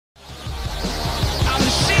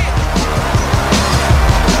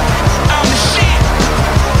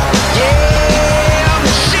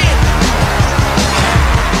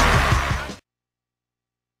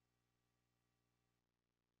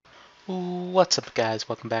What's up guys,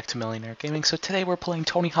 welcome back to Millionaire Gaming. So today we're playing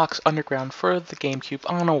Tony Hawk's Underground for the GameCube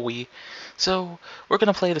on a Wii. So we're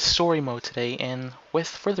going to play the story mode today, and with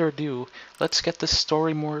further ado, let's get the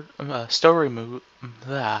story mode started.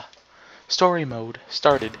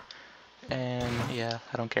 And yeah,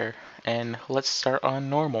 I don't care. And let's start on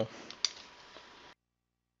normal.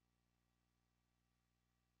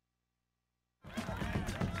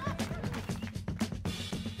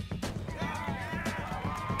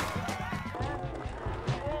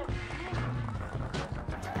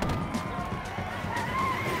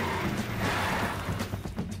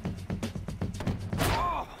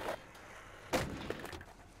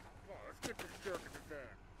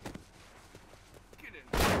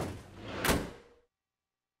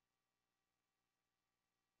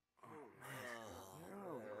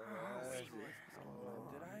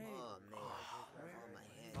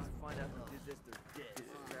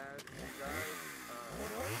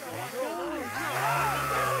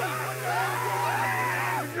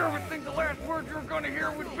 You ever think the last word you're gonna hear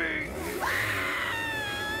would be?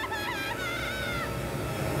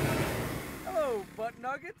 Hello, butt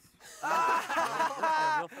nuggets.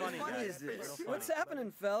 Real funny, What guys. is this? Real funny. What's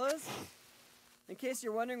happening, fellas? In case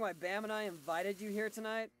you're wondering why Bam and I invited you here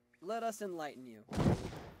tonight, let us enlighten you.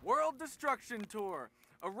 World Destruction Tour.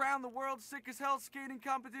 Around the world sick as hell skating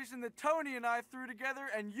competition that Tony and I threw together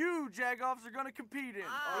and you Jagoffs are gonna compete in.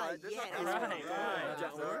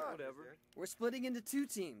 Whatever. We're splitting into two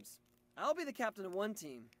teams. I'll be the captain of one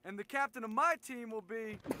team. And the captain of my team will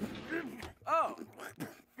be... Oh,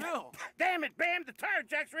 Phil. Damn it, Bam! The tire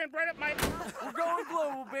jacks ran right up my... We're going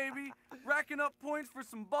global, baby. Racking up points for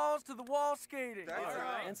some balls to the wall skating.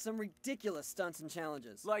 And some ridiculous stunts and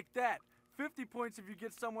challenges. Like that. 50 points if you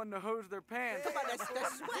get someone to hose their pants. Come on, that's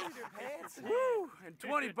sweat. Woo! And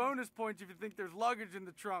 20 bonus points if you think there's luggage in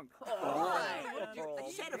the trunk. A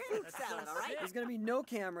shade of fruit salad, all right? There's gonna be no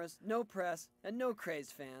cameras, no press, and no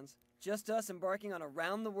crazed fans. Just us embarking on a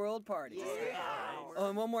round-the-world party. Yeah. Oh,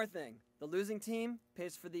 and one more thing. The losing team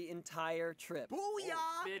pays for the entire trip.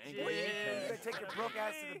 Booyah! Bitches. You take your broke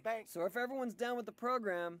ass to the bank. So if everyone's down with the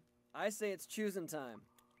program, I say it's choosing time.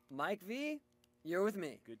 Mike V, you're with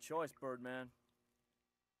me. Good choice, Birdman.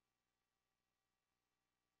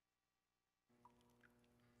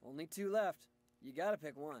 Only two left. You gotta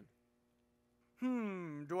pick one.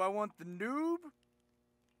 Do I want the noob?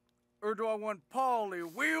 Or do I want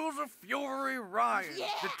Paulie, Wheels of Fury Ryan,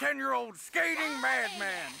 the 10-year-old skating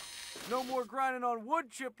madman? No more grinding on wood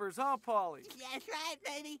chippers, huh, Paulie? That's right,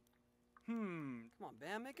 baby. Come on,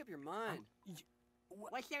 Bam, make up your mind.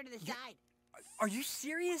 What's there to the side? Are you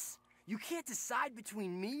serious? You can't decide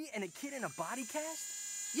between me and a kid in a body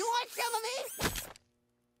cast? You want some of me?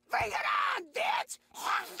 Bring it on, bitch!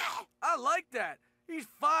 I like that. He's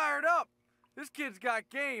fired up. This kid's got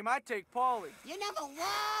game. I take Paulie. You're number one!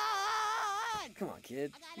 Come on,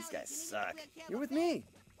 kid. These guys suck. You're with me.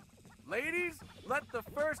 Ladies, let the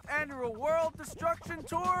first annual World Destruction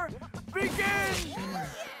Tour begin! Yeah,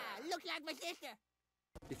 look like my sister.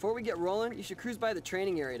 Before we get rolling, you should cruise by the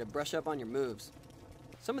training area to brush up on your moves.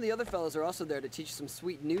 Some of the other fellows are also there to teach some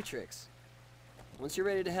sweet new tricks. Once you're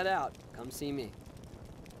ready to head out, come see me.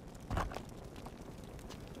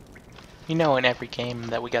 You know, in every game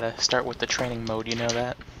that we gotta start with the training mode, you know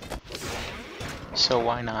that? So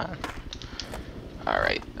why not?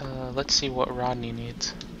 Alright, let's see what Rodney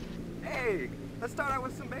needs. Hey, let's start out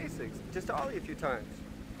with some basics. Just ollie a few times.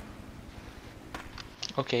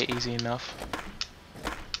 Okay, easy enough.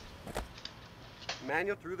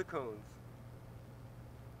 Manual through the cones.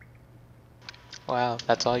 Wow,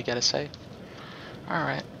 that's all you gotta say?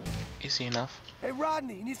 Alright, easy enough. Hey,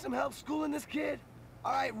 Rodney, you need some help schooling this kid?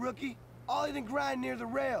 All right, rookie. Ollie then grind near the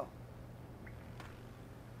rail.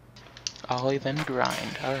 Ollie then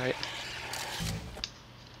grind, alright.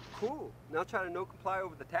 Cool. Now try to no comply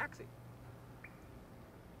over the taxi.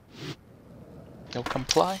 No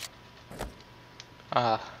comply?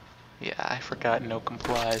 Yeah, I forgot no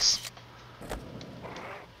complies.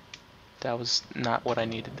 That was not what I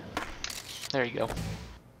needed. There you go.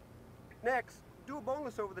 Next, do a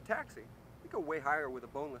boneless over the taxi. You go way higher with a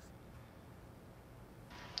boneless.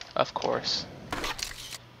 Of course.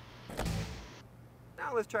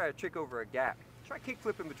 Now let's try a trick over a gap. Try kick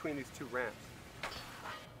flipping between these two ramps.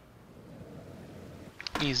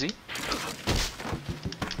 Easy.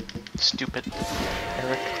 Stupid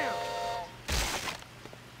Eric.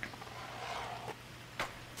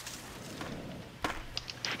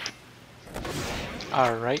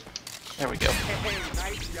 Alright, there we go. Hey,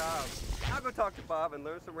 nice job. Now go talk to Bob and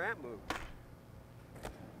learn some ramp moves.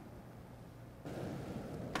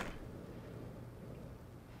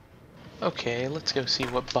 Okay, let's go see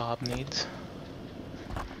what Bob needs.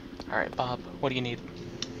 Alright, Bob, what do you need?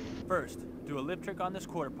 First, do a lip trick on this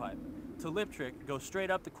quarter pipe. To lip trick, go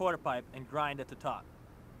straight up the quarter pipe and grind at the top.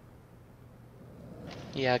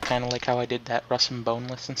 Yeah, kinda like how I did that Russian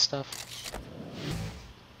boneless and stuff.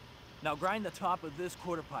 Now grind the top of this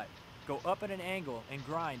quarter pipe. Go up at an angle and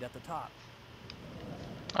grind at the top.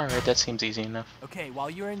 Alright, that seems easy enough. Okay,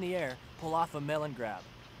 while you're in the air, pull off a melon grab.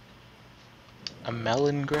 A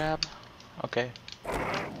melon grab? Okay.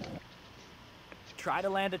 Try to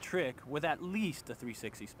land a trick with at least a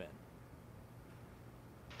 360 spin.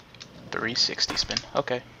 360 spin,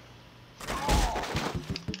 okay.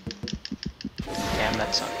 Damn,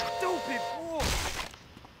 that sucked. Stupid fool!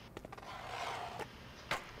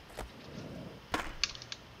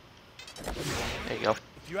 There you go.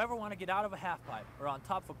 If you ever want to get out of a half pipe or on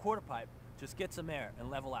top of a quarter pipe, just get some air and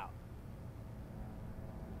level out.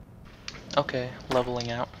 Okay, leveling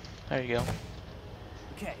out. There you go.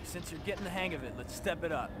 Okay, since you're getting the hang of it, let's step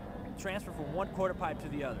it up. Transfer from one quarter pipe to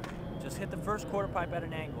the other. Just hit the first quarter pipe at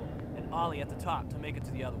an angle and ollie at the top to make it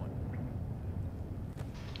to the other one.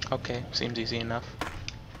 Okay, seems easy enough.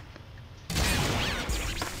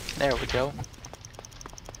 There we go.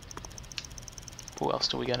 Who else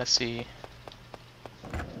do we gotta see?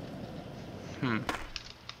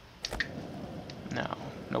 No,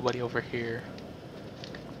 nobody over here.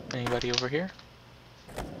 Anybody over here?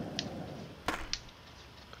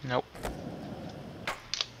 Nope.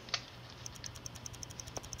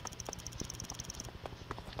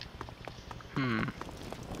 No,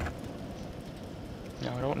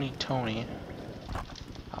 I don't need Tony.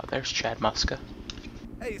 Oh, there's Chad Muska.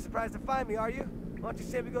 Hey, you surprised to find me, are you? Why don't you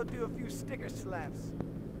say we go do a few sticker slaps?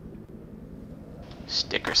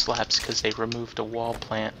 Sticker slaps because they removed a wall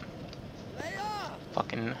plant. Lay off!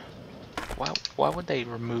 Fucking... Why would they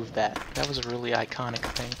remove that? That was a really iconic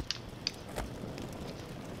thing.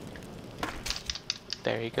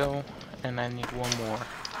 There you go. And I need one more.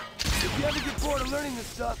 If you ever get bored of learning this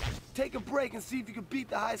stuff, take a break and see if you can beat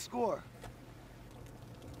the high score.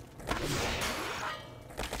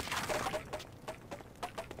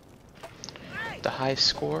 The high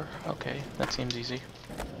score? Okay, that seems easy.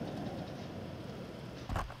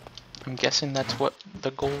 I'm guessing that's what the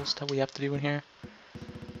goals that we have to do in here.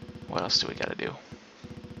 What else do we gotta do?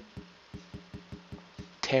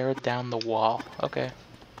 Tear down the wall. Okay.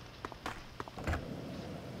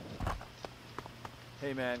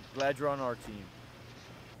 Hey man, glad you're on our team.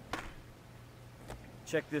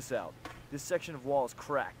 Check this out. This section of wall is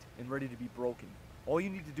cracked and ready to be broken. All you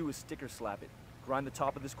need to do is sticker slap it. Grind the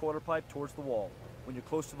top of this quarter pipe towards the wall. When you're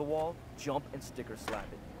close to the wall, jump and sticker slap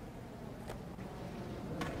it.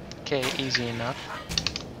 Okay, easy enough.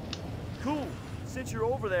 Cool! Since you're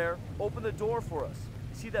over there, open the door for us.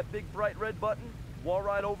 You see that big bright red button? Wall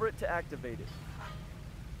ride over it to activate it.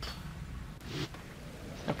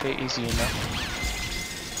 Okay, easy enough.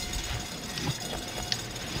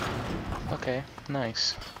 Okay,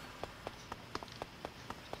 nice.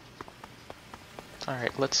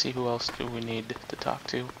 Alright, let's see who else do we need to talk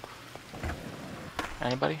to.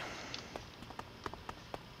 Anybody?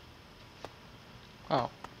 Oh.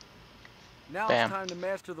 Now Bam. it's time to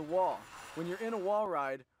master the wall. When you're in a wall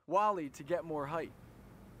ride, wally to get more height.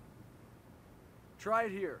 Try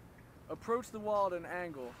it here. Approach the wall at an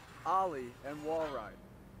angle, ollie, and wall ride.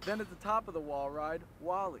 Then at the top of the wall ride,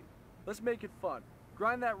 wally. Let's make it fun.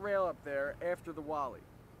 Grind that rail up there after the wally.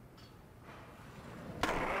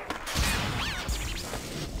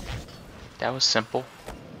 That was simple.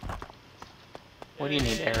 What do you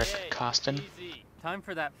need, Eric Costin? Easy. Time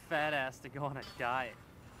for that fat ass to go on a diet.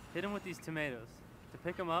 Hit him with these tomatoes. To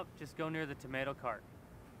pick him up, just go near the tomato cart.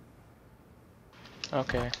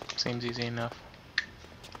 Okay, seems easy enough.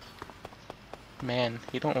 Man,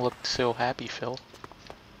 you don't look so happy, Phil.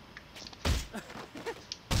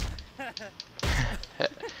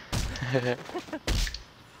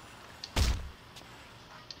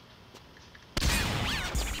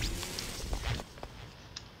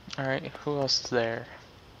 Alright, who else is there?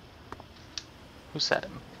 Who's that?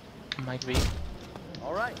 Mike V?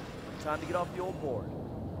 Alright, time to get off the old board.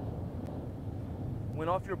 When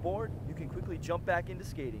off your board, you can quickly jump back into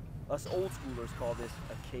skating. Us old schoolers call this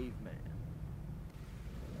a caveman.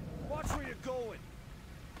 Watch where you're going.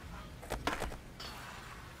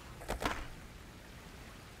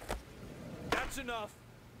 That's enough.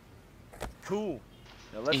 Cool.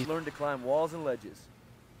 Now let's learn to climb walls and ledges.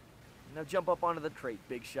 Now jump up onto the crate,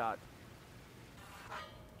 big shot.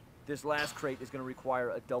 This last crate is going to require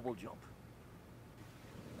a double jump.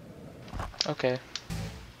 Okay.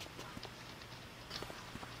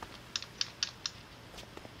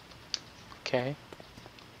 Okay.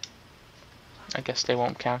 I guess they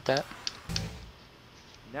won't count that.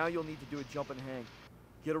 Now you'll need to do a jump and hang.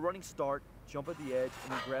 Get a running start, jump at the edge,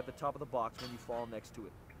 and then grab the top of the box when you fall next to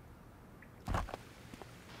it.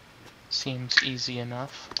 Seems easy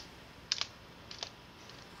enough.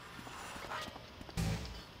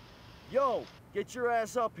 Yo, get your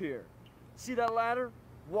ass up here. See that ladder?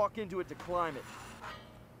 Walk into it to climb it.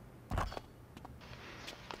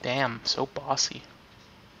 Damn, so bossy.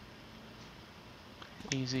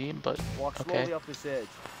 Easy, but Walk okay. slowly up this edge.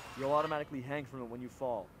 You'll automatically hang from it when you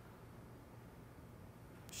fall.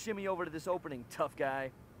 Shimmy over to this opening, tough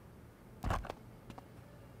guy.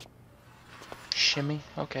 Shimmy,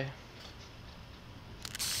 okay.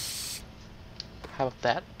 How about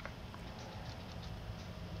that?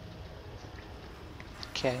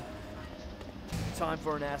 Okay. Time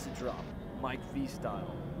for an acid drop, Mike V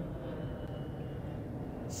style.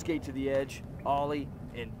 Skate to the edge, ollie,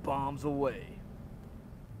 and bombs away.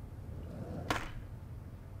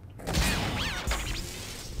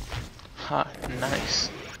 Ha, nice.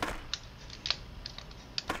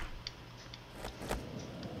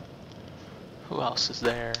 Who else is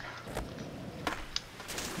there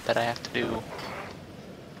that I have to do?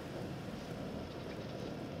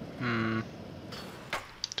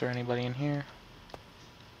 Is there anybody in here?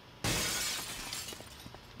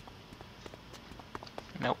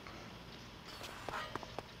 Nope.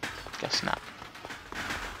 Guess not.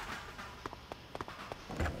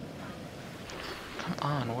 Come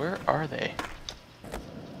on, where are they?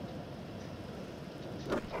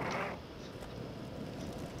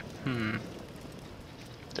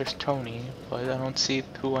 There's Tony, but I don't see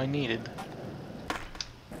who I needed.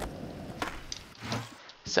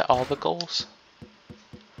 Is that all the goals?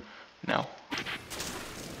 No.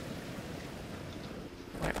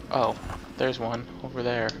 Where? Oh, there's one over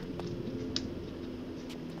there.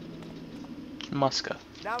 Muska.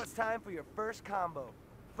 Now it's time for your first combo.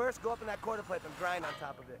 First, go up in that quarter pipe and grind on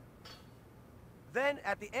top of it. Then,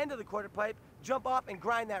 at the end of the quarter pipe, jump off and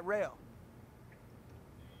grind that rail.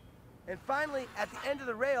 And finally, at the end of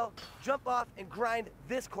the rail, jump off and grind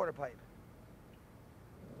this quarter pipe.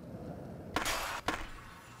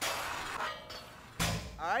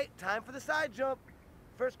 Alright, time for the side jump.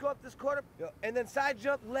 First go up this quarter, and then side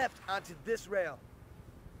jump left onto this rail.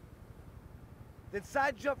 Then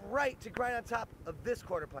side jump right to grind on top of this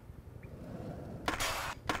quarter pipe.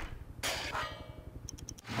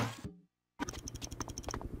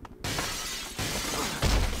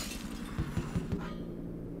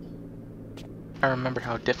 I remember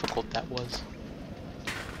how difficult that was.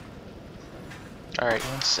 Alright,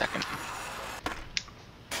 1 second.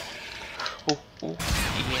 Oh,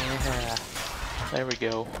 yeah. There we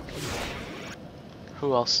go.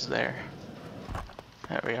 Who else is there?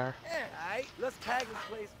 There we are. Alright, let's tag this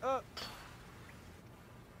place up.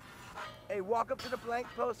 Hey, walk up to the blank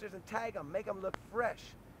posters and tag them. Make them look fresh.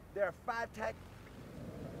 There are 5 tags.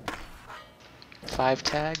 5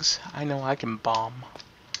 tags? I know I can bomb.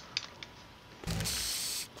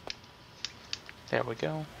 There we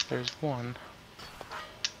go. There's one.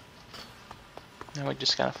 Now we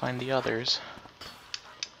just gotta find the others.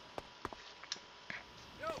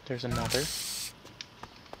 There's another.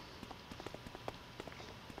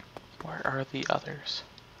 Where are the others?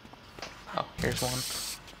 Oh, here's one.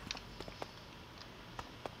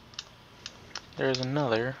 There's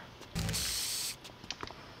another.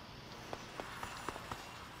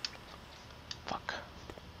 Fuck.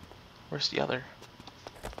 Where's the other?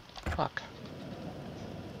 Fuck.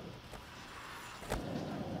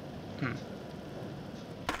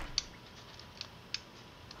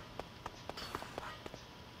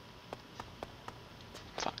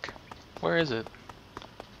 Fuck. Where is it?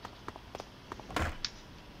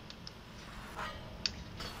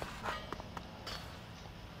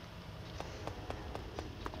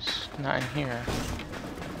 It's not in here.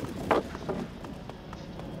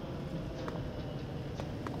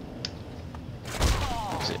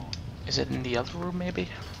 Is it in the other room maybe?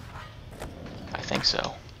 I think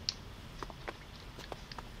so.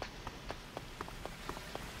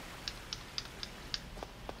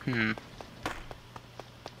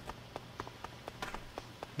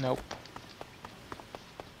 Nope.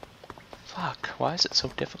 Fuck, why is it so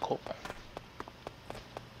difficult?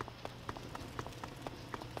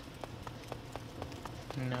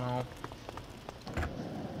 No.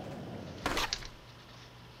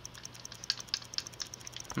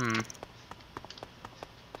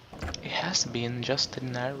 It has to be just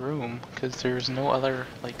in that room, because there's no other,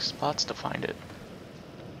 like, spots to find it.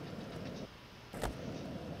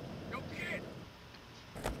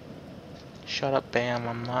 Shut up, Bam.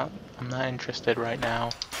 I'm not interested right now.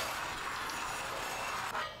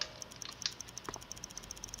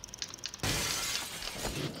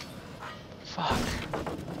 Fuck.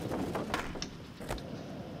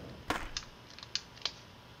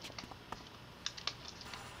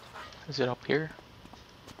 Is it up here?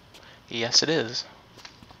 Yes, it is.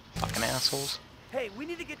 Fucking assholes. Hey, we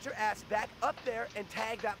need to get your ass back up there and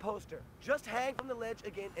tag that poster. Just hang from the ledge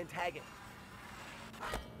again and tag it.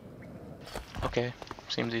 Okay,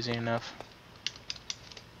 seems easy enough.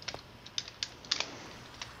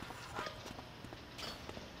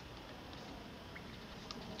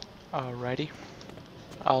 Alrighty.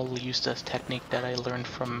 I'll use this technique that I learned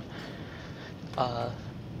from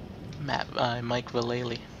Mike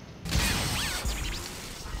Vallely.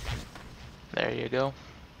 There you go.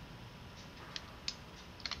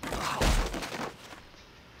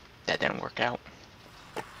 That didn't work out.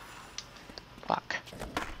 Fuck.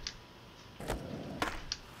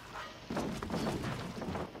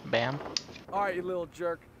 Bam. Alright, you little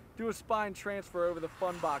jerk. Do a spine transfer over the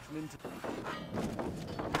fun box and into...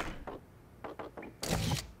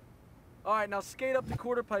 Alright, now skate up the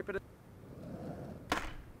quarter pipe at a...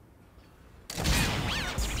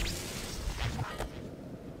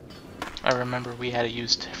 I remember we had to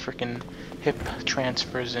use freaking hip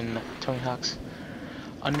transfers in Tony Hawk's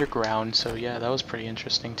Underground, so yeah, that was pretty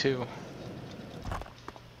interesting too. I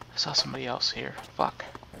saw somebody else here. Fuck.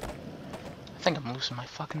 I think I'm losing my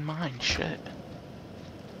fucking mind. Shit.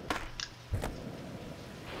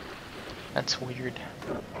 That's weird.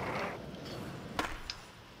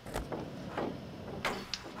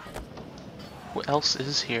 Who else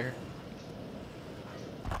is here?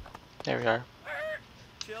 There we are.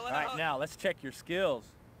 Alright, now let's check your skills.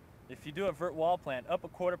 If you do a vert wall plant up a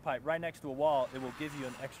quarter pipe right next to a wall, it will give you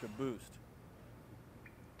an extra boost.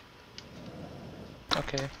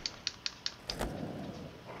 Okay.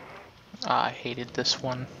 Ah, I hated this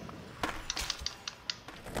one.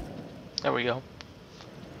 There we go.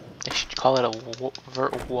 They should call it a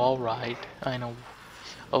vert wall ride. I know.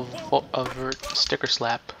 A vert sticker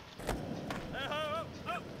slap.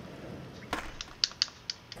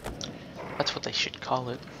 That's what they should call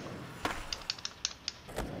it.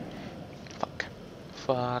 Fuck.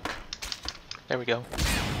 Fuck. There we go.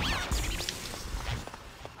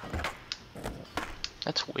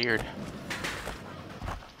 That's weird.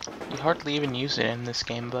 You hardly even use it in this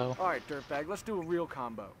game, though. Alright, dirtbag, let's do a real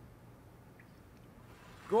combo.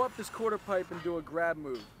 Go up this quarter pipe and do a grab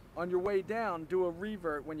move. On your way down, do a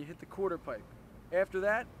revert when you hit the quarter pipe. After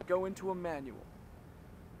that, go into a manual.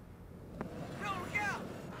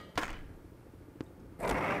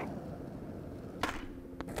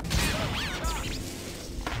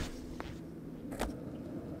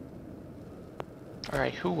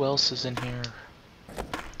 Alright, who else is in here?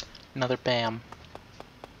 Another BAM.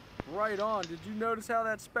 Right on. Did you notice how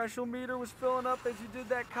that special meter was filling up as you did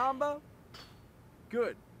that combo?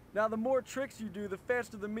 Good. Now the more tricks you do, the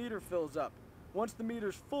faster the meter fills up. Once the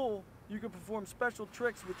meter's full, you can perform special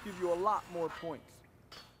tricks which give you a lot more points.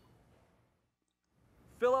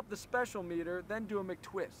 Fill up the special meter, then do a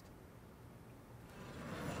McTwist.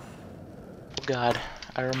 Oh god,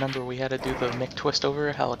 I remember we had to do the McTwist over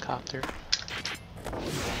a helicopter.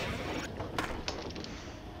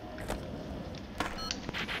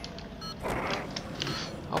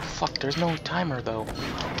 Oh fuck, there's no timer though.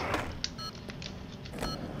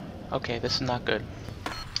 Okay, this is not good.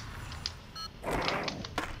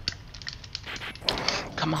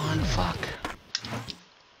 Come on, fuck.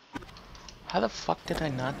 How the fuck did I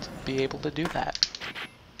not be able to do that?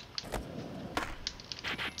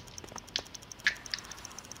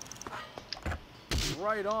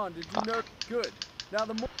 Right on. Did you Fuck. know? Good. Now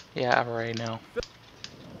the more... Yeah, I already know.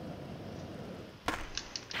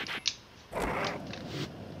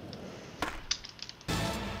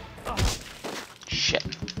 Shit.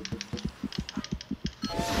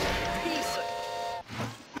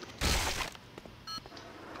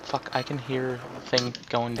 Fuck, I can hear the thing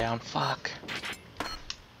going down. Fuck.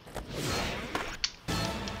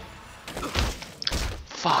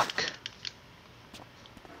 Fuck.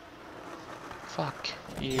 Fuck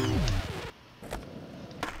you.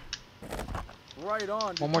 Right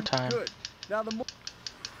on. One more time. Good. Now the more...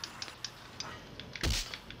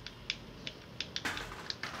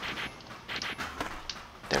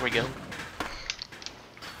 There we go.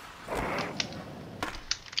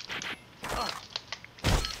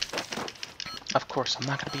 Of course, I'm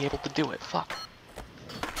not gonna be able to do it. Fuck.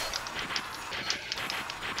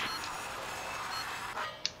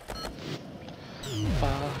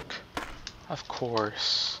 Fuck. Of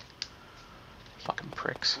course. Fucking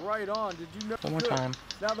pricks. Right on. Did you know? One more Good. time.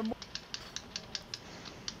 Now the more...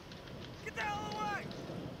 Get the hell away!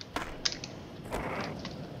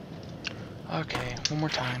 Okay, one more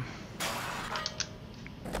time.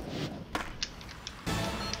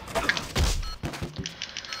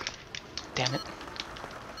 damn it.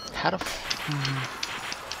 How to...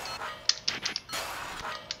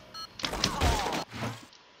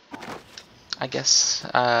 I guess,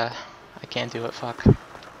 I can't do it, fuck.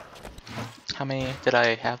 How many did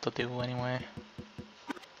I have to do anyway?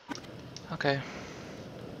 Okay.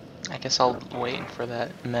 I guess I'll wait for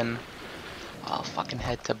that, and then I'll fucking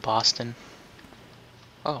head to Boston.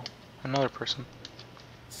 Oh, another person.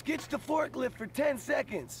 Skitch the forklift for 10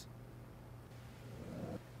 seconds.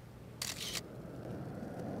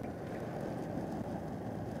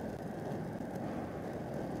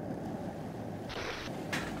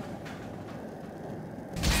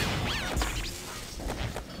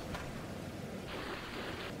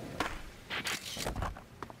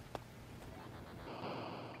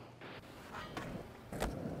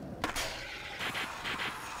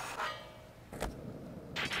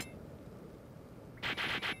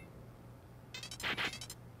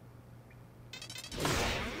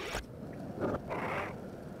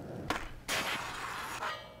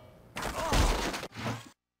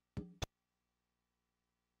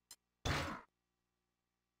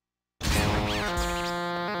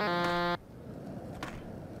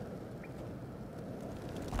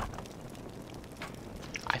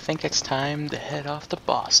 I think it's time to head off to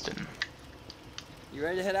Boston. You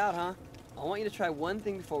ready to head out, huh? I want you to try one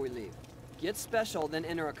thing before we leave. Get special, then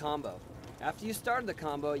enter a combo. After you start the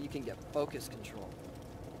combo, you can get focus control.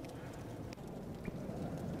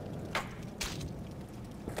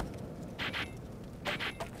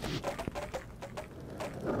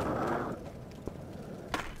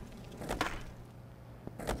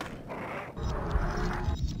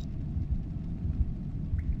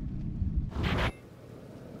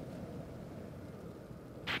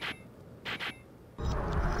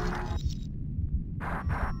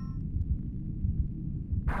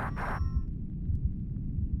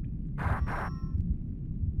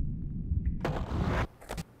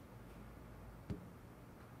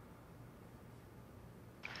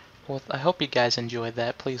 Well, I hope you guys enjoyed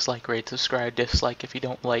that. Please like, rate, subscribe, dislike if you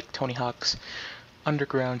don't like Tony Hawk's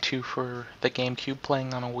Underground 2 for the GameCube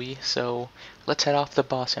playing on a Wii. So let's head off to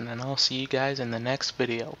Boston, and I'll see you guys in the next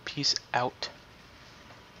video. Peace out.